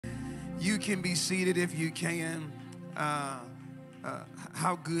You can be seated if you can.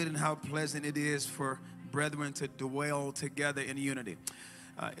 How good and how pleasant it is for brethren to dwell together in unity.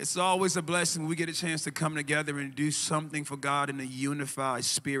 It's always a blessing when we get a chance to come together and do something for God in a unified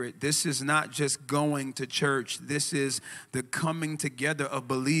spirit. This is not just going to church. This is the coming together of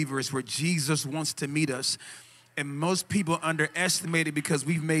believers where Jesus wants to meet us. And most people underestimate it because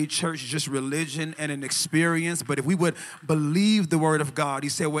we've made church just religion and an experience. But if we would believe the word of God, he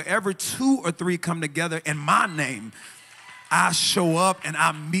said, wherever 2 or 3 come together in my name, I show up and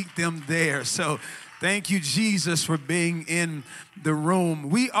I meet them there. So thank you, Jesus, for being in the room.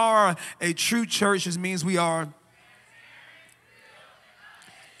 We are a true church. This means we are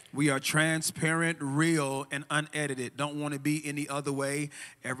transparent, real, and unedited. Don't want to be any other way.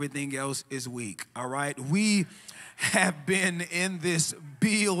 Everything else is weak, all right? We have been in this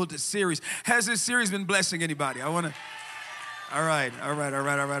build series. Has this series been blessing anybody? All right.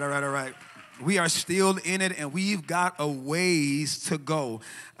 We are still in it, and we've got a ways to go.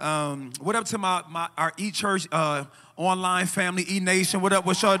 What up to our E-Church online family, E-Nation? What up?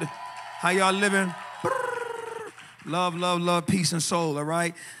 What's y'all? How y'all living? Love, peace, and soul, all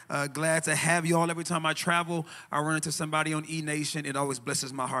right? Glad to have you all. Every time I travel, I run into somebody on E-Nation. It always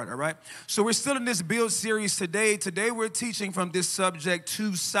blesses my heart, all right? So we're still in this build series today. Today we're teaching from this subject,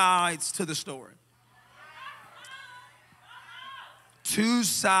 2 sides to the story. 2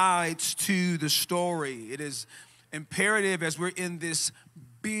 sides to the story. It is imperative as we're in this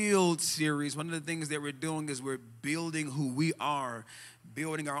build series. One of the things that we're doing is we're building who we are,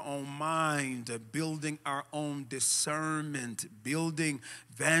 building our own mind, building our own discernment, building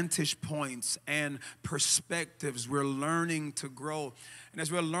vantage points and perspectives. We're learning to grow. And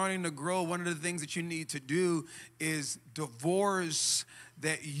as we're learning to grow, one of the things that you need to do is divorce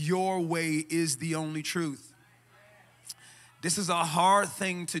that your way is the only truth. This is a hard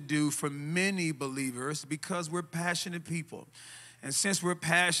thing to do for many believers because we're passionate people. And since we're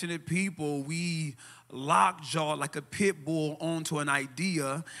passionate people, we lockjaw like a pit bull onto an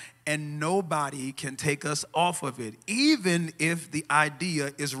idea, and nobody can take us off of it, even if the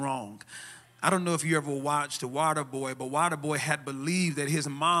idea is wrong. I don't know if you ever watched Waterboy, but Waterboy had believed that his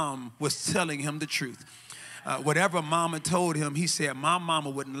mom was telling him the truth. Whatever mama told him, he said, my mama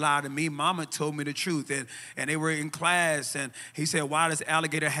wouldn't lie to me. Mama told me the truth. And they were in class, and he said, why does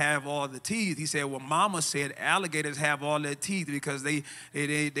alligator have all the teeth? He said, well, mama said alligators have all their teeth because they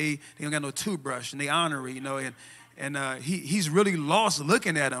don't got no toothbrush, and they ornery, you know. And he's really lost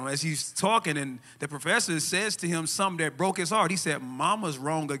looking at him as he's talking, and the professor says to him something that broke his heart. He said, mama's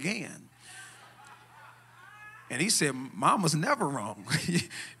wrong again. And he said, Mama's never wrong.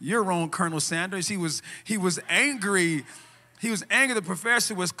 You're wrong, Colonel Sanders. He was angry. He was angry. The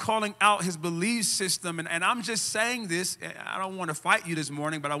professor was calling out his belief system. And I'm just saying this. I don't want to fight you this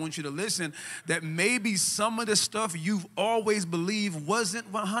morning, but I want you to listen, that maybe some of the stuff you've always believed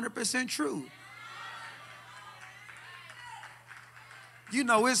wasn't 100% true. You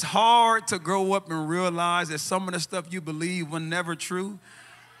know, it's hard to grow up and realize that some of the stuff you believe was never true.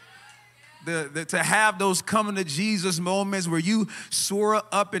 To have those coming to Jesus moments where you swore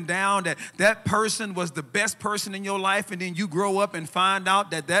up and down that person was the best person in your life, and then you grow up and find out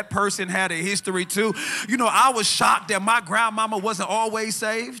that person had a history too. You know, I was shocked that my grandmama wasn't always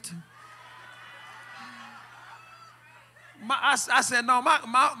saved. I said, no,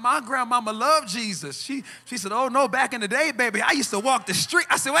 my grandmama loved Jesus. She said, oh, no, back in the day, baby, I used to walk the street.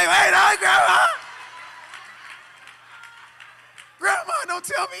 I said, wait, no, Grandma. Grandma, don't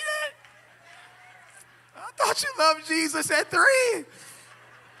tell me that. I thought you loved Jesus at 3.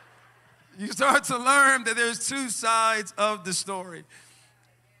 You start to learn that there's 2 sides of the story.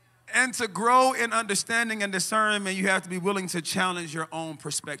 And to grow in understanding and discernment, you have to be willing to challenge your own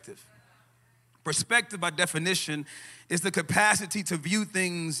perspective. Perspective, by definition, is the capacity to view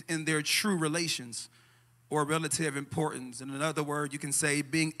things in their true relations or relative importance. And in other words, you can say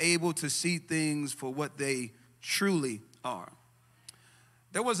being able to see things for what they truly are.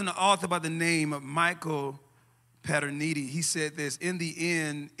 There was an author by the name of Michael Paterniti. He said this: in the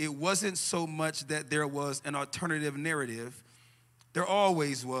end, it wasn't so much that there was an alternative narrative. There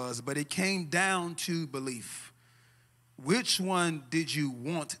always was, but it came down to belief. Which one did you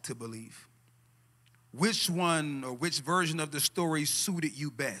want to believe? Which one or which version of the story suited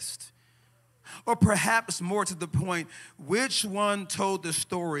you best? Or perhaps more to the point, which one told the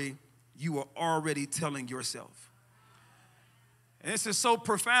story you were already telling yourself? And this is so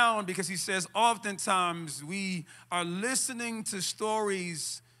profound because he says oftentimes we are listening to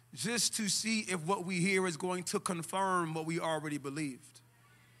stories just to see if what we hear is going to confirm what we already believed.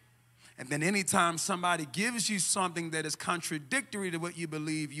 And then anytime somebody gives you something that is contradictory to what you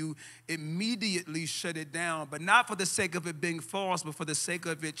believe, you immediately shut it down, but not for the sake of it being false, but for the sake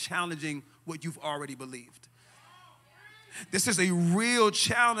of it challenging what you've already believed. This is a real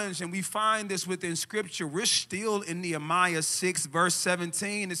challenge, and we find this within Scripture. We're still in Nehemiah 6, verse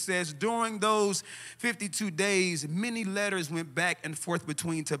 17. It says, during those 52 days, many letters went back and forth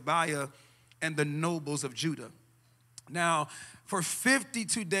between Tobiah and the nobles of Judah. Now, for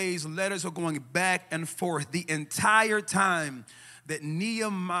 52 days, letters are going back and forth. The entire time that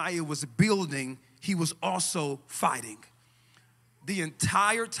Nehemiah was building, he was also fighting. The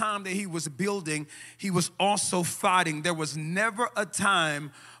entire time that he was building, he was also fighting. There was never a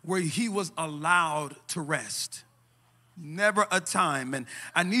time where he was allowed to rest. Never a time. And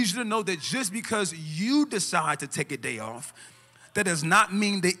I need you to know that just because you decide to take a day off, that does not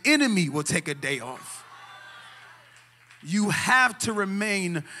mean the enemy will take a day off. You have to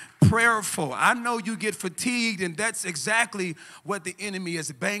remain prayerful. I know you get fatigued, and that's exactly what the enemy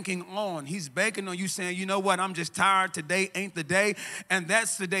is banking on. He's banking on you saying, you know what, I'm just tired. Today ain't the day. And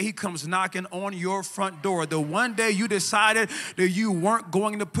that's the day he comes knocking on your front door. The one day you decided that you weren't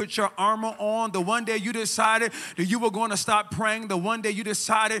going to put your armor on. The one day you decided that you were going to stop praying. The one day you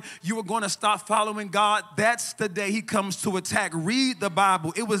decided you were going to stop following God. That's the day he comes to attack. Read the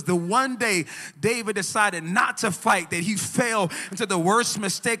Bible. It was the one day David decided not to fight, that he fell into the worst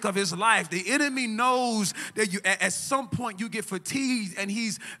mistake of his life. The enemy knows that at some point you get fatigued, and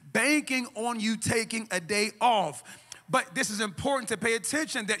he's banking on you taking a day off. But this is important to pay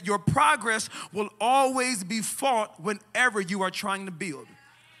attention, that your progress will always be fought whenever you are trying to build.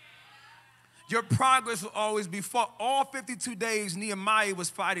 Your progress will always be fought. All 52 days, Nehemiah was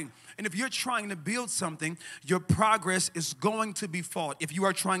fighting. And if you're trying to build something, your progress is going to be fought. If you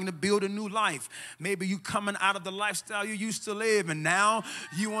are trying to build a new life, maybe you coming out of the lifestyle you used to live, and now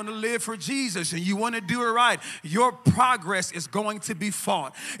you want to live for Jesus and you want to do it right, your progress is going to be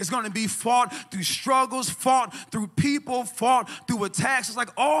fought. It's going to be fought through struggles, fought through people, fought through attacks. It's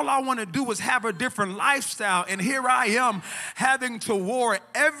like all I want to do is have a different lifestyle, and here I am having to war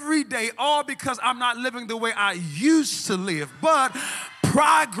every day, all because I'm not living the way I used to live. But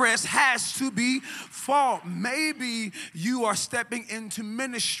progress has to be fought. Maybe you are stepping into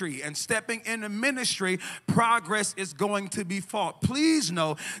ministry, and stepping into ministry, progress is going to be fought. Please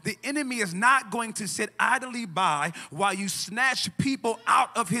know the enemy is not going to sit idly by while you snatch people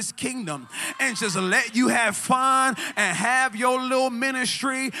out of his kingdom and just let you have fun and have your little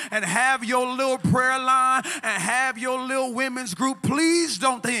ministry and have your little prayer line and have your little women's group. Please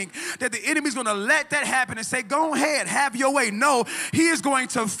don't think that the enemy is going to let that happen and say, go ahead, have your way. No, he is going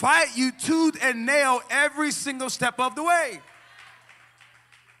to fight you tooth and nail every single step of the way.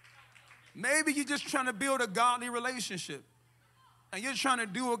 Maybe you're just trying to build a godly relationship, and you're trying to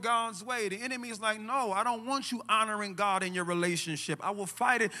do it God's way. The enemy is like, no, I don't want you honoring God in your relationship. I will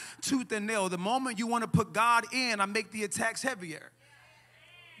fight it tooth and nail. The moment you want to put God in, I make the attacks heavier.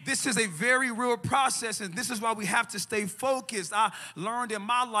 This is a very real process, and this is why we have to stay focused. I learned in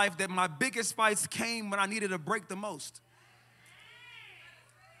my life that my biggest fights came when I needed a break the most.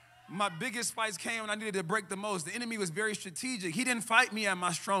 My biggest fights came when I needed to break the most. The enemy was very strategic. He didn't fight me at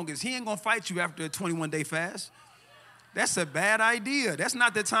my strongest. He ain't going to fight you after a 21-day fast. That's a bad idea. That's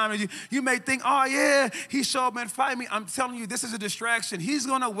not the time. You may think, oh, yeah, he showed up and fight me. I'm telling you, this is a distraction. He's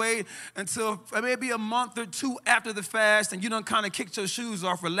going to wait until maybe a month or two after the fast, and you done kind of kicked your shoes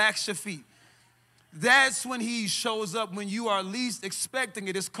off, relax your feet. That's when he shows up when you are least expecting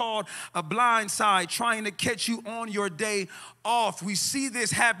it. It's called a blind side, trying to catch you on your day off. We see this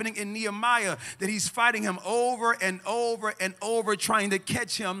happening in Nehemiah, that he's fighting him over and over and over, trying to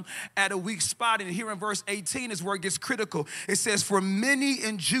catch him at a weak spot. And here in verse 18 is where it gets critical. It says, for many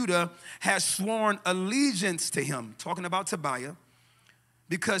in Judah has sworn allegiance to him, talking about Tobiah,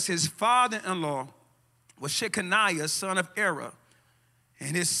 because his father-in-law was Shechaniah, son of Erah.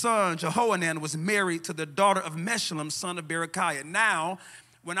 And his son, Jehohanan, was married to the daughter of Meshullam, son of Berechiah. Now,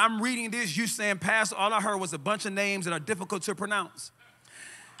 when I'm reading this, you saying, Pastor, all I heard was a bunch of names that are difficult to pronounce.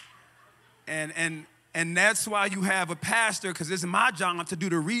 And that's why you have a pastor, because it's my job to do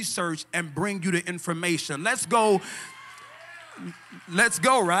the research and bring you the information. Let's go,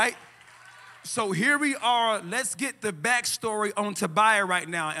 right? So here we are. Let's get the backstory on Tobiah right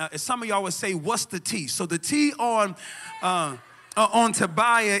now. Some of y'all would say, what's the T? So the T on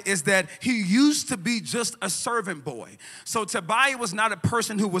Tobiah is that he used to be just a servant boy. So Tobiah was not a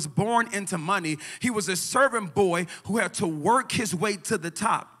person who was born into money. He was a servant boy who had to work his way to the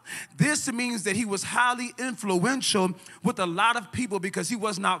top. This means that he was highly influential with a lot of people because he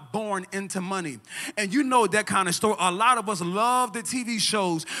was not born into money. And you know that kind of story. A lot of us love the TV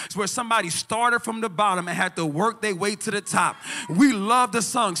shows where somebody started from the bottom and had to work their way to the top. We love the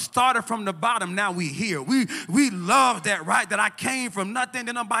song, started from the bottom, now we here. We love that, right? That I came from nothing,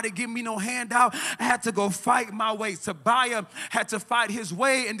 then nobody give me no handout. I had to go fight my way. Tobiah had to fight his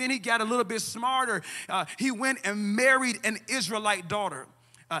way, and then he got a little bit smarter. He went and married an Israelite daughter.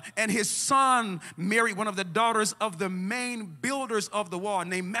 And his son married one of the daughters of the main builders of the wall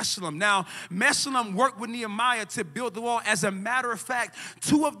named Meshullam. Now, Meshullam worked with Nehemiah to build the wall. As a matter of fact,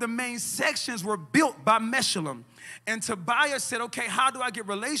 2 of the main sections were built by Meshullam. And Tobiah said, okay, how do I get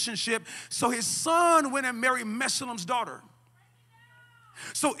relationship? So his son went and married Meshullam's daughter.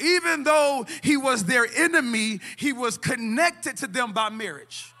 So even though he was their enemy, he was connected to them by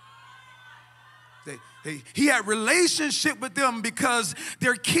marriage. He had relationship with them because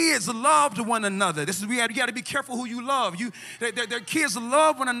their kids loved one another. You got to be careful who you love. Their kids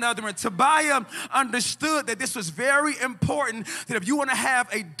love one another. And Tobiah understood that this was very important, that if you want to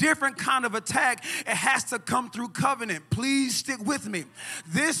have a different kind of attack, it has to come through covenant. Please stick with me.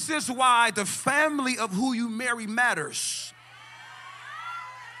 This is why the family of who you marry matters.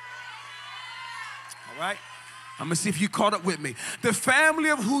 All right? I'm going to see if you caught up with me. The family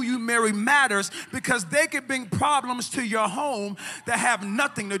of who you marry matters because they can bring problems to your home that have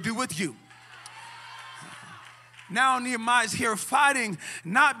nothing to do with you. Now Nehemiah's here fighting,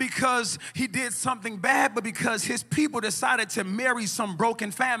 not because he did something bad, but because his people decided to marry some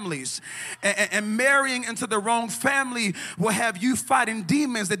broken families. And marrying into the wrong family will have you fighting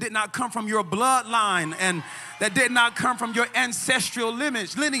demons that did not come from your bloodline and that did not come from your ancestral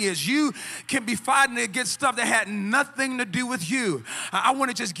lineage. You can be fighting against stuff that had nothing to do with you. I want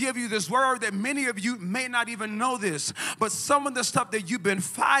to just give you this word that many of you may not even know this, but some of the stuff that you've been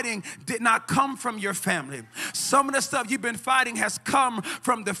fighting did not come from your family. Some of the stuff you've been fighting has come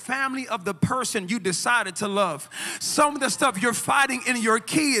from the family of the person you decided to love. Some of the stuff you're fighting in your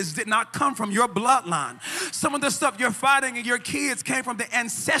kids did not come from your bloodline. Some of the stuff you're fighting in your kids came from the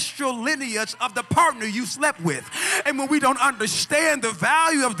ancestral lineage of the partner you slept with. And when we don't understand the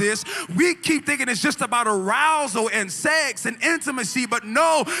value of this, we keep thinking it's just about arousal and sex and intimacy. But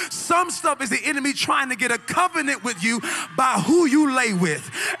no, some stuff is the enemy trying to get a covenant with you by who you lay with.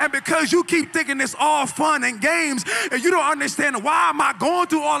 And because you keep thinking it's all fun and games, and you don't understand, why am I going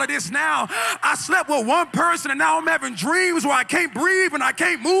through all of this now? I slept with one person and now I'm having dreams where I can't breathe and I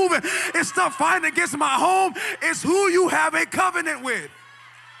can't move and it's stuff fighting against my home. It's who you have a covenant with.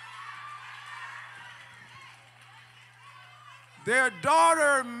 Their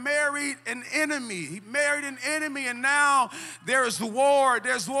daughter married an enemy. He married an enemy, and now there's war.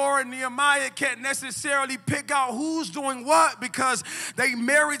 There's war, and Nehemiah can't necessarily pick out who's doing what because they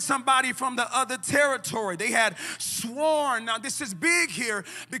married somebody from the other territory. They had sworn. Now, this is big here.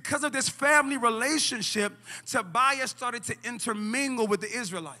 Because of this family relationship, Tobiah started to intermingle with the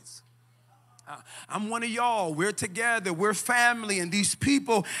Israelites. I'm one of y'all. We're together. We're family. And these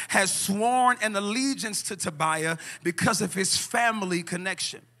people had sworn an allegiance to Tobiah because of his family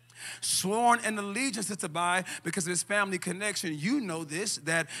connection. Sworn an allegiance to Tobiah because of his family connection. You know this,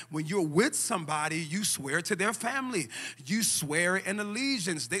 that when you're with somebody, you swear to their family. You swear an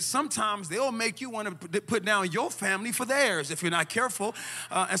allegiance. Sometimes they'll make you want to put down your family for theirs if you're not careful.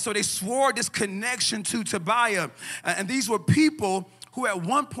 And so they swore this connection to Tobiah. And these were people who at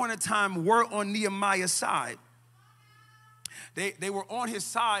one point in time were on Nehemiah's side. They were on his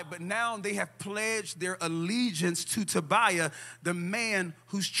side, but now they have pledged their allegiance to Tobiah, the man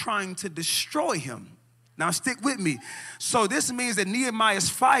who's trying to destroy him. Now stick with me. So this means that Nehemiah's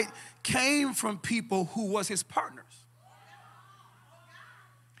fight came from people who was his partners.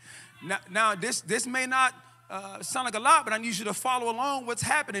 Now this may not sound like a lot, but I need you to follow along what's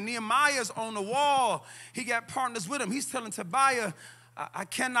happening. Nehemiah's on the wall. He got partners with him. He's telling Tobiah, I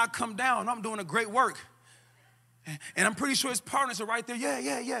cannot come down. I'm doing a great work. And I'm pretty sure his partners are right there.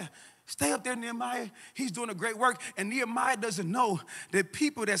 Yeah. Stay up there, Nehemiah. He's doing a great work. And Nehemiah doesn't know that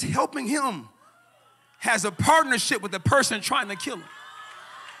people that's helping him has a partnership with the person trying to kill him.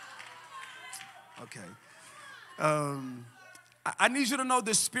 Okay. I need you to know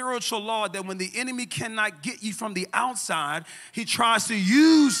the spiritual law that when the enemy cannot get you from the outside, he tries to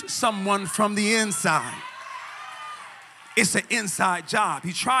use someone from the inside. It's an inside job.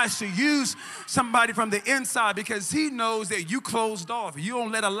 He tries to use somebody from the inside because he knows that you closed off. You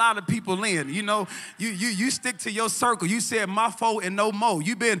don't let a lot of people in. You know, you stick to your circle. You said my foe and no more.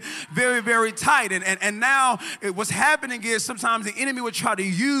 You've been very, very tight. And now what's happening is sometimes the enemy would try to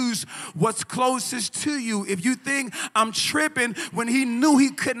use what's closest to you. If you think I'm tripping, when he knew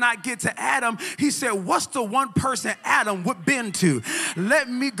he could not get to Adam, he said, what's the one person Adam would bend to? Let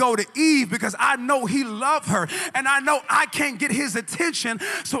me go to Eve because I know he loved her. And I know I can't get his attention,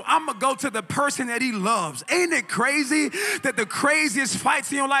 so I'm going to go to the person that he loves. Ain't it crazy that the craziest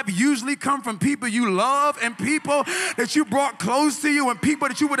fights in your life usually come from people you love and people that you brought close to you and people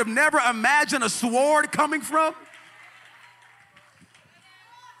that you would have never imagined a sword coming from?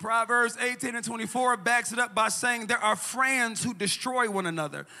 Proverbs 18:24 backs it up by saying there are friends who destroy one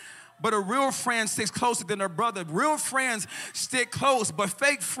another, but a real friend sticks closer than a brother. Real friends stick close, but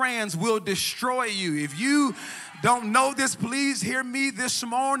fake friends will destroy you. If you don't know this, please hear me this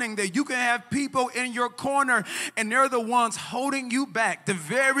morning that you can have people in your corner and they're the ones holding you back. The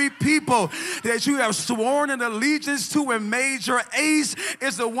very people that you have sworn an allegiance to and made your ace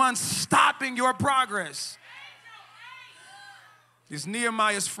is the one stopping your progress. It's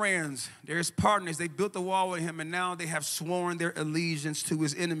Nehemiah's friends, they're his partners. They built the wall with him, and now they have sworn their allegiance to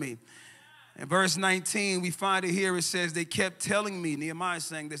his enemy. In verse 19, we find it here. It says, they kept telling me, Nehemiah is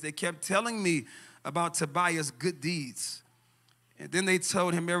saying this, they kept telling me about Tobiah's good deeds. And then they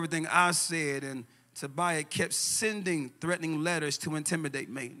told him everything I said, and Tobiah kept sending threatening letters to intimidate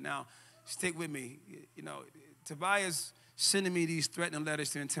me. Now, stick with me. You know, Tobiah's sending me these threatening letters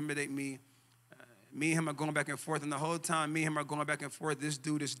to intimidate me. Me and him are going back and forth, and the whole time me and him are going back and forth, this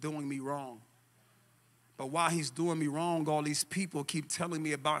dude is doing me wrong. But while he's doing me wrong, all these people keep telling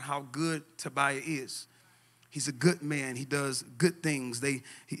me about how good Tobiah is. He's a good man. He does good things.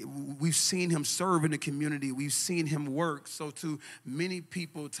 We've seen him serve in the community. We've seen him work. So to many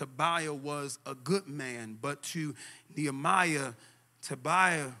people, Tobiah was a good man. But to Nehemiah,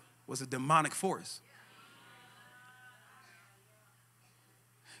 Tobiah was a demonic force.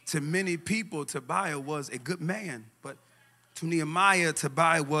 To many people, Tobiah was a good man, but to Nehemiah,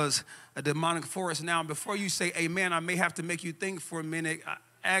 Tobiah was a demonic force. Now, before you say amen, I may have to make you think for a minute. I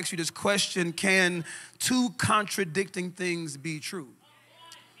ask you this question: can two contradicting things be true?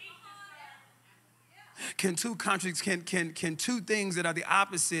 Can two things that are the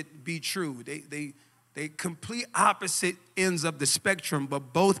opposite be true? They complete opposite ends of the spectrum,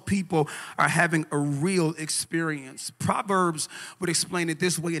 but both people are having a real experience. Proverbs would explain it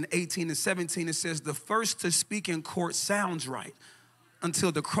this way in 18 and 17. It says, the first to speak in court sounds right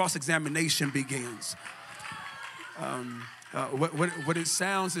until the cross-examination begins. What it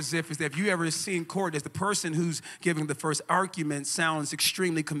sounds as if is that if you ever seen court, is the person who's giving the first argument sounds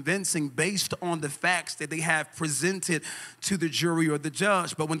extremely convincing based on the facts that they have presented to the jury or the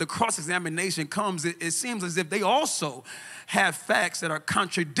judge. But when the cross-examination comes, it seems as if they also have facts that are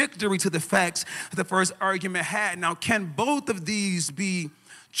contradictory to the facts the first argument had. Now, can both of these be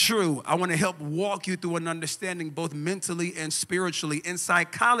true? I want to help walk you through an understanding both mentally and spiritually. In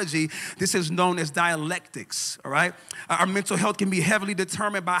psychology, this is known as dialectics, all right? Our mental health can be heavily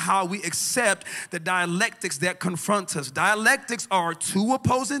determined by how we accept the dialectics that confront us. Dialectics are two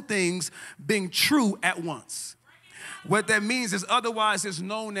opposing things being true at once. What that means is otherwise it's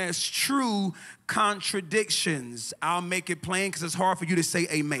known as true contradictions. I'll make it plain because it's hard for you to say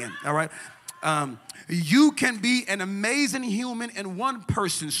amen, all right? You can be an amazing human in one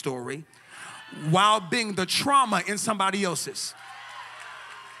person's story while being the trauma in somebody else's.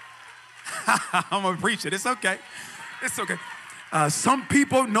 I'm going to preach it. It's okay. It's okay. Some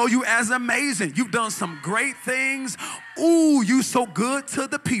people know you as amazing. You've done some great things. Ooh, you so good to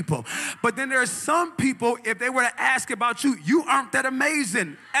the people. But then there are some people, if they were to ask about you, you aren't that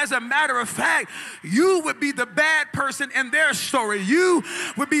amazing. As a matter of fact, you would be the bad person in their story. You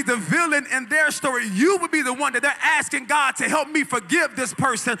would be the villain in their story. You would be the one that they're asking God to help me forgive this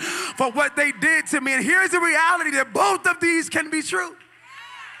person for what they did to me. And here's the reality that both of these can be true.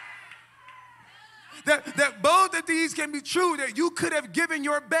 That both of these can be true, that you could have given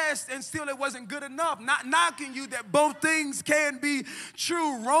your best and still it wasn't good enough. Not knocking you, that both things can be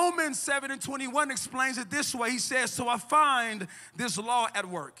true. Romans 7:21 explains it this way. He says, so I find this law at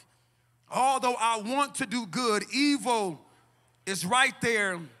work. Although I want to do good, evil is right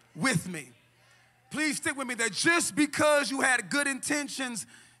there with me. Please stick with me that just because you had good intentions,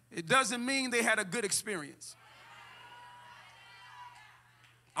 it doesn't mean they had a good experience.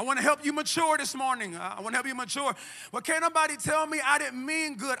 I want to help you mature this morning. I want to help you mature. Well, can't nobody tell me I didn't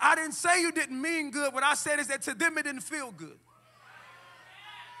mean good? I didn't say you didn't mean good. What I said is that to them it didn't feel good.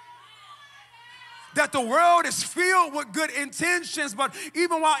 that the world is filled with good intentions, but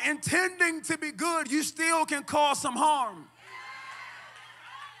even while intending to be good, you still can cause some harm.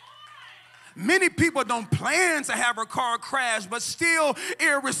 Many people don't plan to have a car crash, but still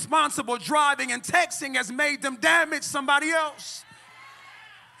irresponsible driving and texting has made them damage somebody else.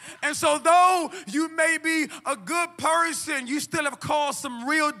 And so though you may be a good person, you still have caused some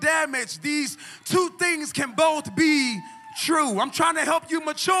real damage. These two things can both be true. I'm trying to help you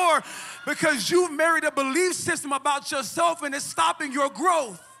mature because you've married a belief system about yourself and it's stopping your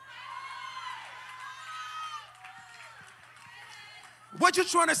growth. What you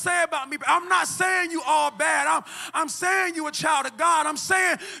trying to say about me? I'm not saying you all bad. I'm saying you a child of God. I'm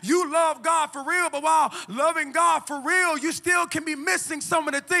saying you love God for real, but while loving God for real, you still can be missing some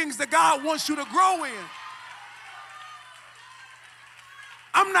of the things that God wants you to grow in.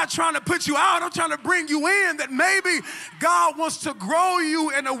 I'm not trying to put you out. I'm trying to bring you in that maybe God wants to grow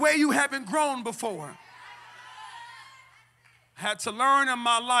you in a way you haven't grown before. I had to learn in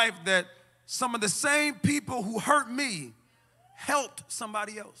my life that some of the same people who hurt me helped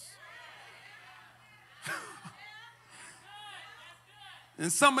somebody else.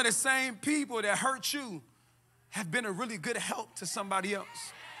 And some of the same people that hurt you have been a really good help to somebody else.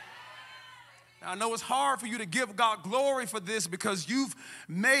 Now, I know it's hard for you to give God glory for this because you've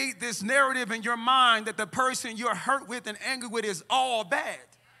made this narrative in your mind that the person you're hurt with and angry with is all bad.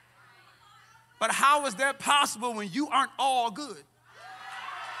 But how is that possible when you aren't all good?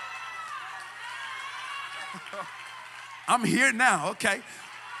 I'm here now, okay.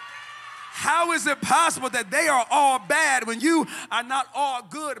 How is it possible that they are all bad when you are not all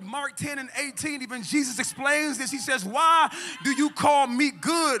good? Mark 10 and 18, even Jesus explains this. He says, why do you call me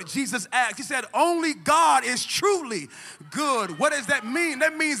good? Jesus asked. He said, only God is truly good. What does that mean?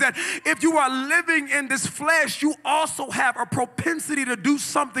 That means that if you are living in this flesh, you also have a propensity to do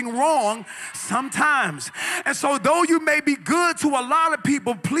something wrong sometimes. And so though you may be good to a lot of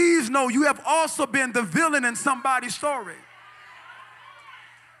people, please know you have also been the villain in somebody's story.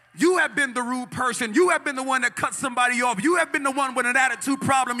 You have been the rude person. You have been the one that cut somebody off. You have been the one with an attitude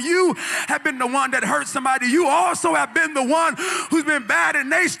problem. You have been the one that hurt somebody. You also have been the one who's been bad in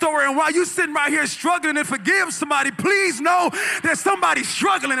their story. And while you're sitting right here struggling to forgive somebody, please know that somebody's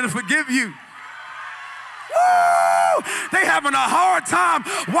struggling to forgive you. Woo! They having a hard time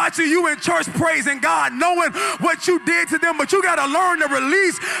watching you in church praising God, knowing what you did to them, but you got to learn to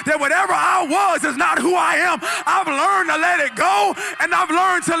release that whatever I was is not who I am. I've learned to let it go, and I've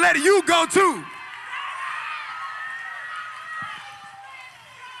learned to let you go too.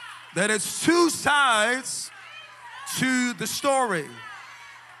 That it's two sides to the story.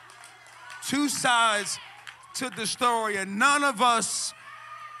 Two sides to the story, and none of us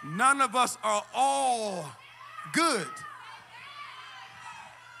are all good.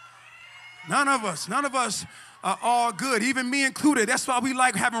 None of us are all good, even me included. That's why we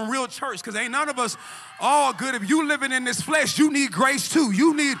like having real church, because ain't none of us all good. If you living in this flesh, you need grace too.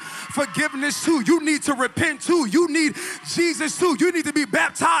 You need forgiveness too. You need to repent too. You need Jesus too. You need to be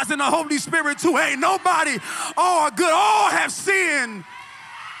baptized in the Holy Spirit too. Ain't nobody all good. All have sinned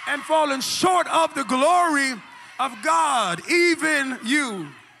and fallen short of the glory of God, even you.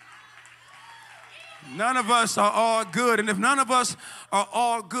 None of us are all good. And if none of us are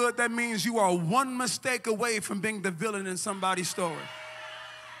all good, that means you are one mistake away from being the villain in somebody's story.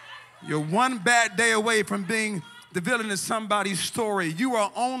 You're one bad day away from being the villain in somebody's story. You are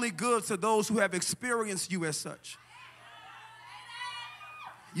only good to those who have experienced you as such.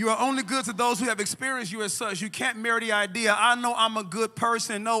 You are only good to those who have experienced you as such. You can't marry the idea, I know I'm a good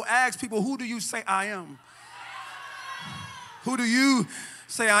person. No, ask people, who do you say I am? Who do you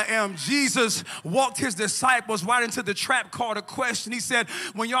say I am? Jesus walked his disciples right into the trap called a question. He said,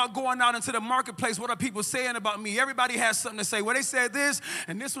 when y'all going out into the marketplace, what are people saying about me? Everybody has something to say. Well, they said this,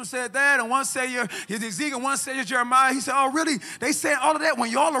 and this one said that, and one said you're Ezekiel, one said you're Jeremiah. He said, oh, really? They said all of that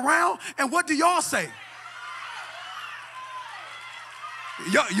when y'all around? And what do y'all say?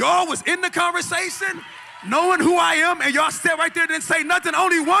 Y'all was in the conversation, knowing who I am, and y'all sat right there and didn't say nothing.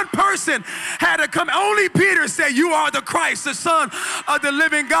 Only one person had to come. Only Peter said, you are the Christ, the Son of the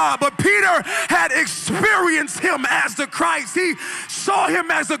living God. But Peter had experienced him as the Christ. He saw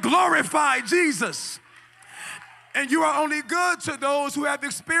him as a glorified Jesus. And you are only good to those who have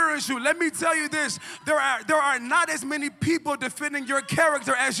experienced you. Let me tell you this, there are not as many people defending your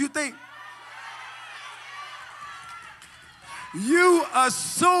character as you think. You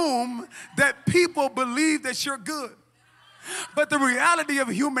assume that people believe that you're good. But the reality of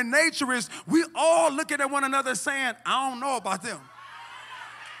human nature is we all looking at one another saying, I don't know about them.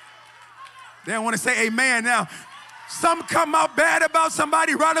 They don't want to say amen now. Some come out bad about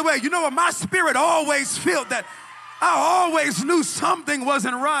somebody right away. You know what? My spirit always felt that. I always knew something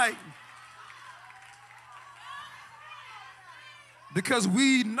wasn't right. Because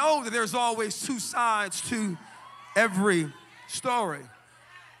we know that there's always two sides to every story.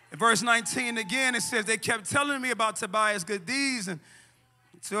 In verse 19 again, it says, they kept telling me about Tobiah's good deeds, and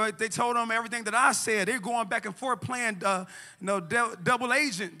so they told him everything that I said. They're going back and forth playing double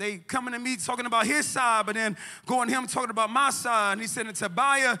agent. They coming to me talking about his side, but then going to him talking about my side. And he said, and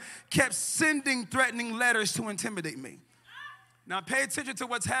Tobiah kept sending threatening letters to intimidate me. Now pay attention to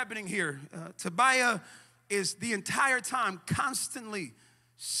what's happening here. Tobiah is the entire time constantly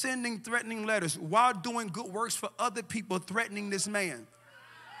sending threatening letters while doing good works for other people, threatening this man.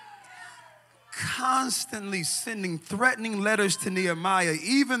 Constantly sending threatening letters to Nehemiah.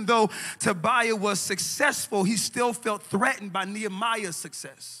 Even though Tobiah was successful, he still felt threatened by Nehemiah's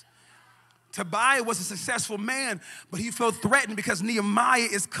success. Tobiah was a successful man, but he felt threatened because Nehemiah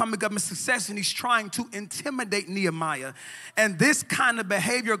is coming up in success and he's trying to intimidate Nehemiah. And this kind of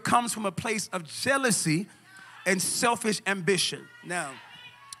behavior comes from a place of jealousy and selfish ambition. Now,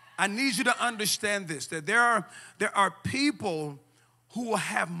 I need you to understand this, that there are people who will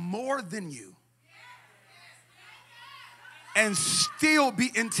have more than you and still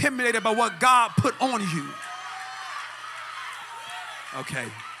be intimidated by what God put on you. Okay,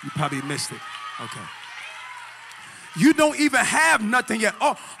 you probably missed it. Okay. You don't even have nothing yet.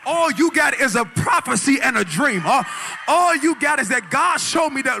 All you got is a prophecy and a dream. All you got is that God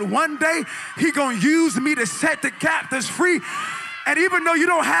showed me that one day he gonna use me to set the captives free. And even though you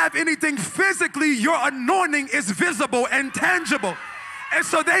don't have anything physically, your anointing is visible and tangible. And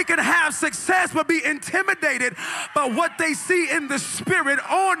so they can have success but be intimidated by what they see in the spirit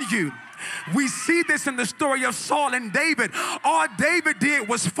on you. We see this in the story of Saul and David. All David did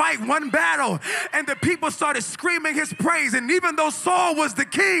was fight one battle, and the people started screaming his praise. And even though Saul was the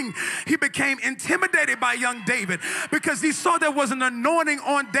king, he became intimidated by young David because he saw there was an anointing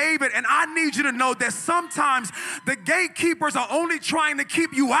on David. And I need you to know that sometimes the gatekeepers are only trying to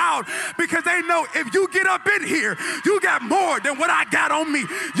keep you out because they know if you get up in here, you got more than what I got on me.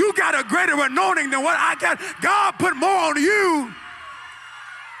 You got a greater anointing than what I got. God put more on you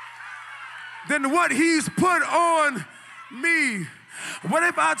than what he's put on me. What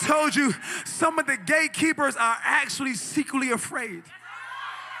if I told you some of the gatekeepers are actually secretly afraid?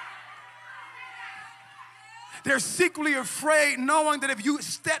 They're secretly afraid, knowing that if you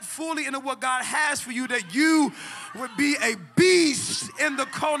step fully into what God has for you, that you would be a beast in the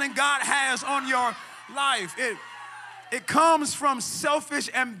calling God has on your life. It comes from selfish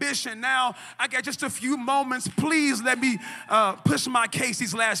ambition. Now, I got just a few moments. Please let me push my case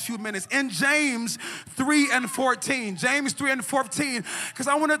these last few minutes. In James 3:14, James 3:14, because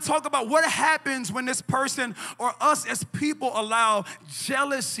I want to talk about what happens when this person or us as people allow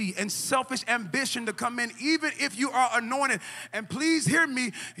jealousy and selfish ambition to come in, even if you are anointed. And please hear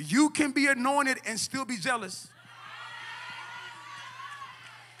me, you can be anointed and still be jealous.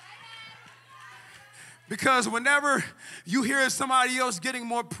 Because whenever you hear somebody else getting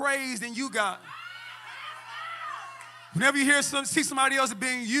more praise than you got, whenever you see somebody else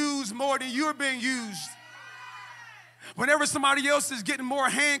being used more than you're being used, whenever somebody else is getting more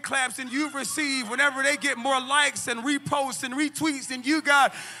hand claps than you've received, whenever they get more likes and reposts and retweets than you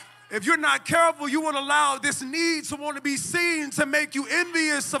got, if you're not careful, you won't allow this need to want to be seen to make you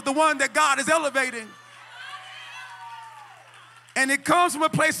envious of the one that God is elevating. And it comes from a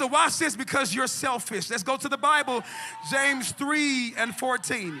place of, watch this, because you're selfish. Let's go to the Bible, James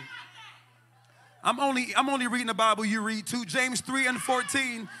 3:14. I'm only reading the Bible you read too. James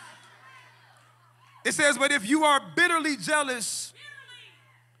 3:14. It says, but if you are bitterly jealous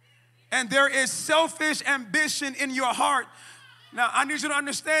and there is selfish ambition in your heart. Now, I need you to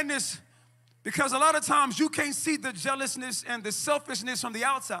understand this because a lot of times you can't see the jealousness and the selfishness from the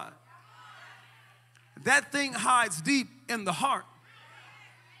outside. That thing hides deep in the heart.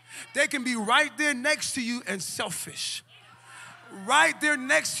 They can be right there next to you and selfish. Right there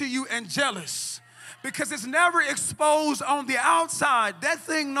next to you and jealous. Because it's never exposed on the outside. That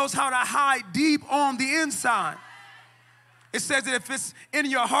thing knows how to hide deep on the inside. It says that if it's in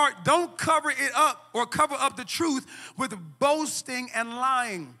your heart, don't cover it up or cover up the truth with boasting and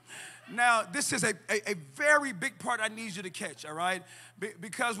lying. Now, this is a very big part I need you to catch, all right?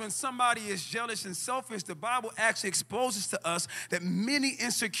 Because when somebody is jealous and selfish, the Bible actually exposes to us that many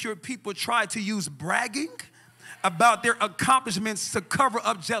insecure people try to use bragging about their accomplishments to cover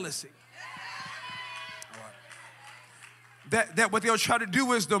up jealousy. All right. That what they'll try to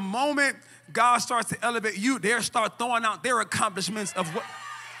do is the moment God starts to elevate you, they'll start throwing out their accomplishments of what.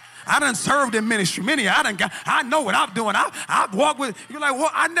 I done served in ministry. I know what I'm doing. I've walked with, you're like,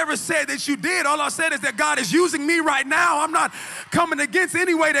 well, I never said that you did. All I said is that God is using me right now. I'm not coming against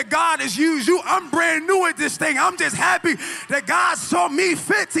any way that God has used you. I'm brand new at this thing. I'm just happy that God saw me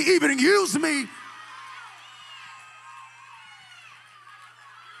fit to even use me.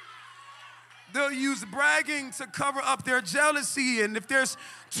 They'll use bragging to cover up their jealousy. And if there's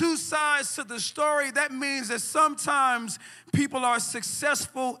two sides to the story, that means that sometimes people are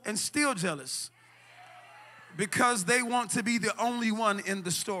successful and still jealous because they want to be the only one in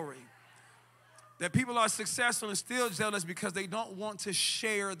the story. That people are successful and still jealous because they don't want to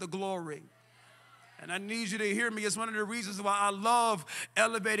share the glory. And I need you to hear me. It's one of the reasons why I love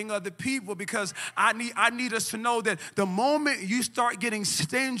elevating other people, because I need us to know that the moment you start getting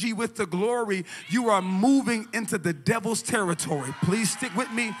stingy with the glory, you are moving into the devil's territory. Please stick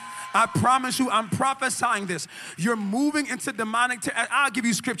with me. I promise you, I'm prophesying this. You're moving into demonic territory. I'll give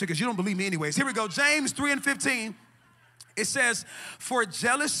you scripture because you don't believe me anyways. Here we go. James 3:15. It says, for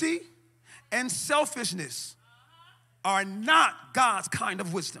jealousy and selfishness are not God's kind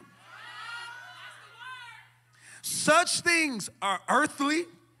of wisdom. Such things are earthly,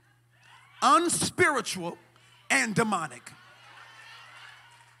 unspiritual, and demonic.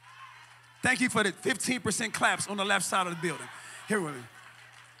 Thank you for the 15% claps on the left side of the building. Here with me.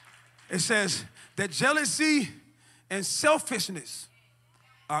 It says that jealousy and selfishness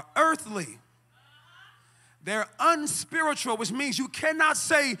are earthly. They're unspiritual, which means you cannot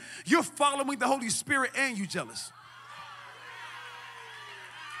say you're following the Holy Spirit and you're jealous.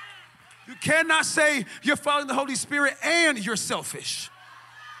 You cannot say you're following the Holy Spirit and you're selfish.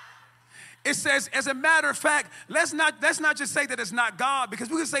 It says, as a matter of fact, let's not just say that it's not God, because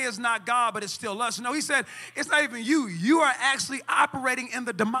we can say it's not God, but it's still us. No, he said, it's not even you. You are actually operating in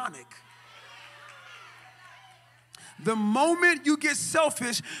the demonic. The moment you get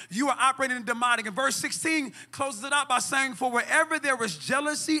selfish, you are operating in demonic. And verse 16 closes it out by saying, for wherever there is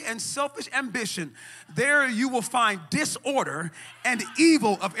jealousy and selfish ambition, there you will find disorder and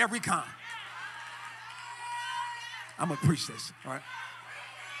evil of every kind. I'm going to preach this, all right?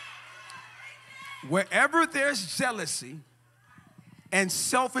 Wherever there's jealousy and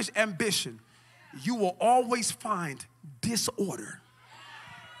selfish ambition, you will always find disorder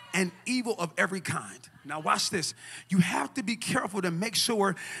and evil of every kind. Now watch this. You have to be careful to make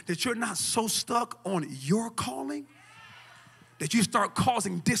sure that you're not so stuck on your calling that you start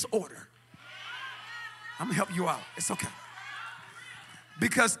causing disorder. I'm gonna help you out. It's okay.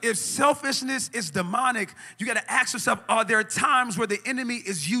 Because if selfishness is demonic, you gotta ask yourself, are there times where the enemy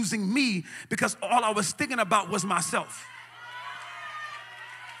is using me because all I was thinking about was myself?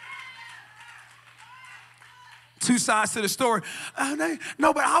 Two sides to the story.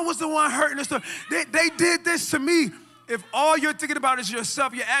 No, but I was the one hurting the story. They did this to me. If all you're thinking about is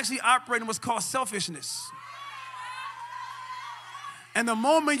yourself, you're actually operating what's called selfishness. And the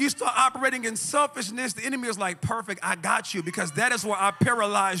moment you start operating in selfishness, the enemy is like, perfect, I got you, because that is where I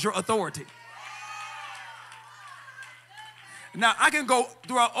paralyze your authority. Now, I can go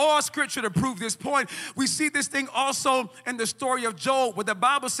throughout all scripture to prove this point. We see this thing also in the story of Job, where the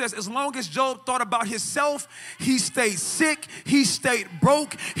Bible says as long as Job thought about himself, he stayed sick, he stayed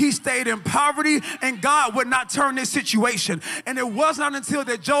broke, he stayed in poverty, and God would not turn this situation. And it was not until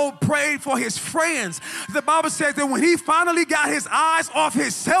that Job prayed for his friends. The Bible says that when he finally got his eyes off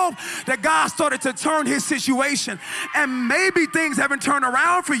himself, that God started to turn his situation. And maybe things haven't turned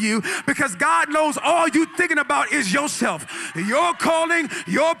around for you because God knows all you thinking about is yourself. Your calling,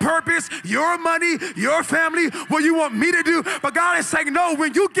 your purpose, your money, your family, what you want me to do. But God is saying, no,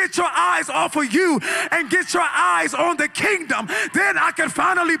 when you get your eyes off of you and get your eyes on the kingdom, then I can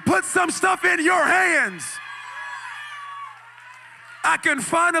finally put some stuff in your hands. I can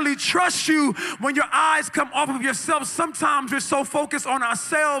finally trust you when your eyes come off of yourself. Sometimes we're so focused on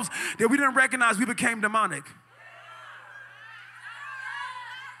ourselves that we didn't recognize we became demonic.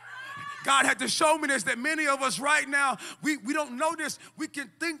 God had to show me this, that many of us right now, we don't know this. We can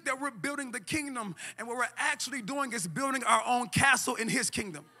think that we're building the kingdom, and what we're actually doing is building our own castle in his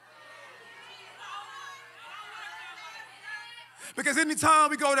kingdom. Because anytime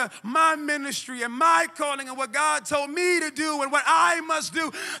we go to my ministry and my calling and what God told me to do and what I must do,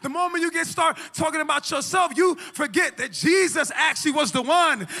 the moment you start talking about yourself, you forget that Jesus actually was the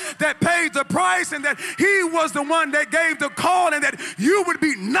one that paid the price, and that he was the one that gave the call, and that you would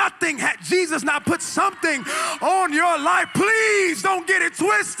be nothing had Jesus not put something on your life. Please don't get it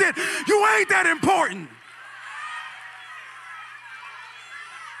twisted. You ain't that important.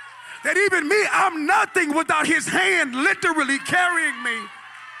 That even me, I'm nothing without his hand literally carrying me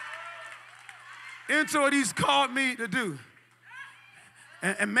into what he's called me to do.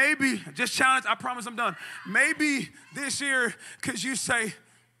 And maybe, just challenge, I promise I'm done. Maybe this year, because you say,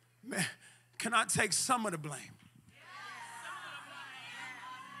 man, can I take some of the blame?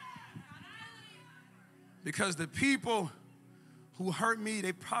 Because the people who hurt me,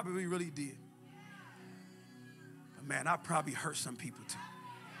 they probably really did. But man, I probably hurt some people too.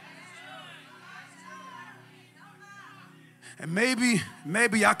 And maybe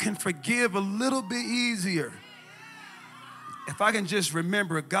I can forgive a little bit easier if I can just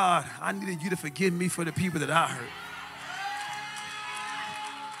remember, God, I needed you to forgive me for the people that I hurt.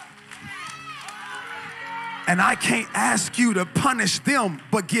 And I can't ask you to punish them,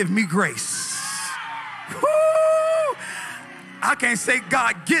 but give me grace. Woo! I can't say,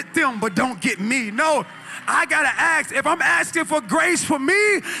 God, get them, but don't get me. No, I got to ask. If I'm asking for grace for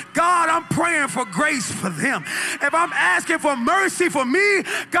me, God, I'm praying for grace for them. If I'm asking for mercy for me,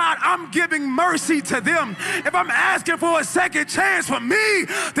 God, I'm giving mercy to them. If I'm asking for a second chance for me,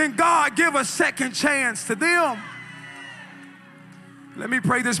 then God, give a second chance to them. Let me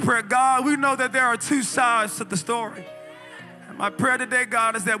pray this prayer. God, we know that there are two sides to the story. My prayer today,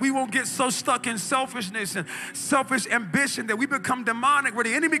 God, is that we won't get so stuck in selfishness and selfish ambition that we become demonic, where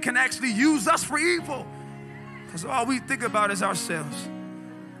the enemy can actually use us for evil, because all we think about is ourselves.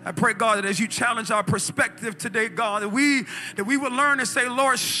 I pray, God, that as you challenge our perspective today, God, that we would learn to say,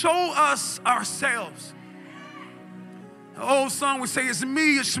 Lord, show us ourselves. The old song would say, it's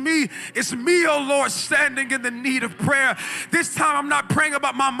me, oh Lord, standing in the need of prayer. This time I'm not praying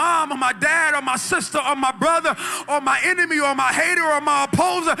about my mom or my dad or my sister or my brother or my enemy or my hater or my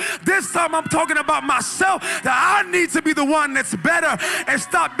opposer. This time I'm talking about myself, that I need to be the one that's better and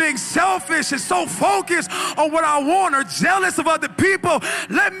stop being selfish and so focused on what I want or jealous of other people.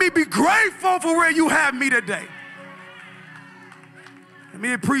 Let me be grateful for where you have me today. Let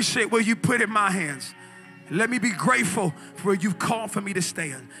me appreciate what you put in my hands. Let me be grateful for where you've called for me to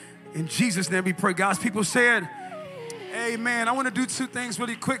stand. In Jesus' name we pray. God's people said, amen. I want to do two things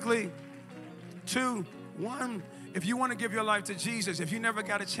really quickly. Two. One, if you want to give your life to Jesus, if you never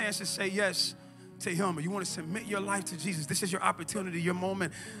got a chance to say yes to him, or you want to submit your life to Jesus, this is your opportunity, your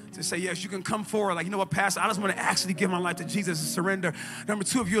moment to say yes. You can come forward like, you know what, Pastor, I just want to actually give my life to Jesus and surrender. Number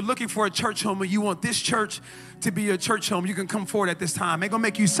two, if you're looking for a church home and you want this church to be your church home, you can come forward at this time. Ain't gonna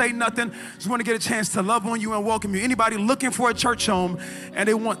make you say nothing. Just want to get a chance to love on you and welcome you. Anybody looking for a church home and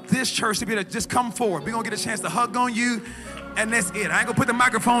they want this church to be there, just come forward. We're gonna get a chance to hug on you, and that's it. I ain't gonna put the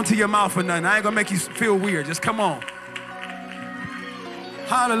microphone to your mouth or nothing. I ain't gonna make you feel weird. Just come on.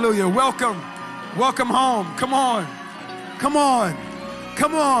 Hallelujah. Welcome. Welcome home. Come on. Come on.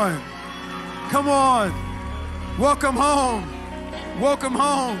 Come on. Come on. Welcome home. Welcome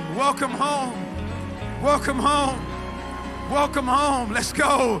home. Welcome home. Welcome home. Welcome home. Let's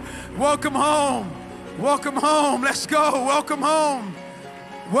go. Welcome home. Welcome home. Let's go. Welcome home.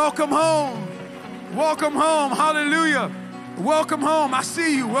 Welcome home. Welcome home. Hallelujah. Welcome home. I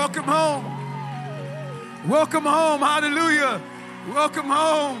see you. Welcome home. Welcome home. Hallelujah. Welcome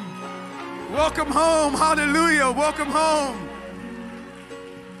home. Welcome home. Hallelujah. Welcome home.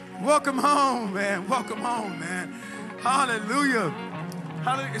 Welcome home, man. Welcome home, man. Hallelujah.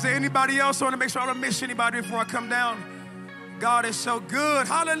 Hallelujah. Is there anybody else? I want to make sure I don't miss anybody before I come down. God is so good.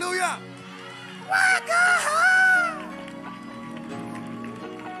 Hallelujah.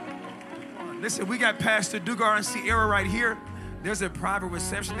 Listen, we got Pastor Dugar and Sierra right here. There's a private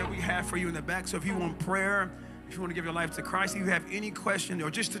reception that we have for you in the back. So if you want prayer, if you want to give your life to Christ, if you have any question or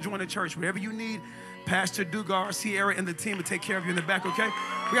just to join the church, whatever you need, Pastor Dugar, Sierra, and the team will take care of you in the back, okay?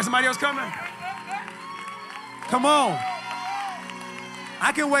 We got somebody else coming? Come on.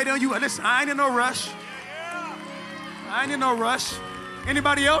 I can wait on you. Listen, I ain't in no rush. I ain't in no rush.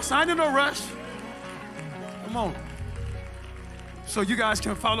 Anybody else? I ain't in no rush. Come on. So you guys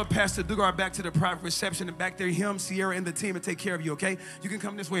can follow Pastor Dugar back to the private reception, and back there, him, Sierra, and the team will take care of you, okay? You can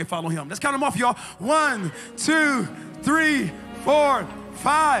come this way and follow him. Let's count them off, y'all. 1, 2, 3, 4,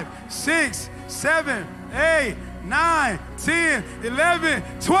 5, 6, 7, 8, 9, 10, 11,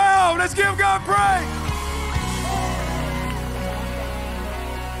 12. Let's give God praise.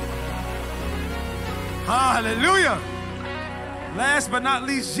 Hallelujah. Last but not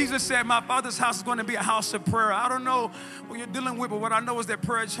least, Jesus said, my Father's house is going to be a house of prayer. I don't know what you're dealing with, but what I know is that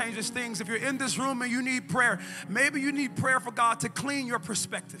prayer changes things. If you're in this room and you need prayer, maybe you need prayer for God to clean your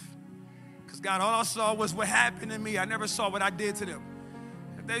perspective. Because God, all I saw was what happened to me. I never saw what I did to them.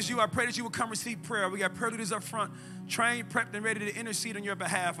 If that's you, I pray that you will come receive prayer. We got prayer leaders up front trained, prepped, and ready to intercede on your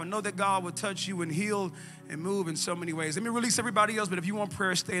behalf. I know that God will touch you and heal and move in so many ways. Let me release everybody else, but if you want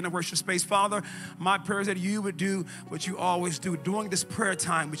prayer, stay in the worship space. Father, my prayer is that you would do what you always do. During this prayer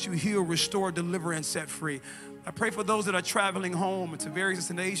time, would you heal, restore, deliver, and set free. I pray for those that are traveling home to various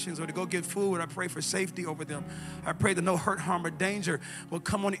destinations or to go get food. I pray for safety over them. I pray that no hurt, harm, or danger will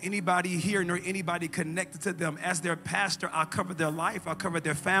come on anybody here nor anybody connected to them. As their pastor, I'll cover their life. I'll cover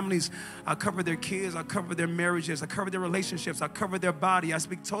their families. I'll cover their kids. I'll cover their marriages. I'll cover their relationships. I'll cover their body. I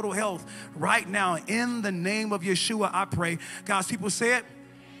speak total health right now. In the name of Yeshua, I pray. God's people say it.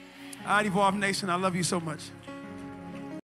 All right, Evolve Nation, I love you so much.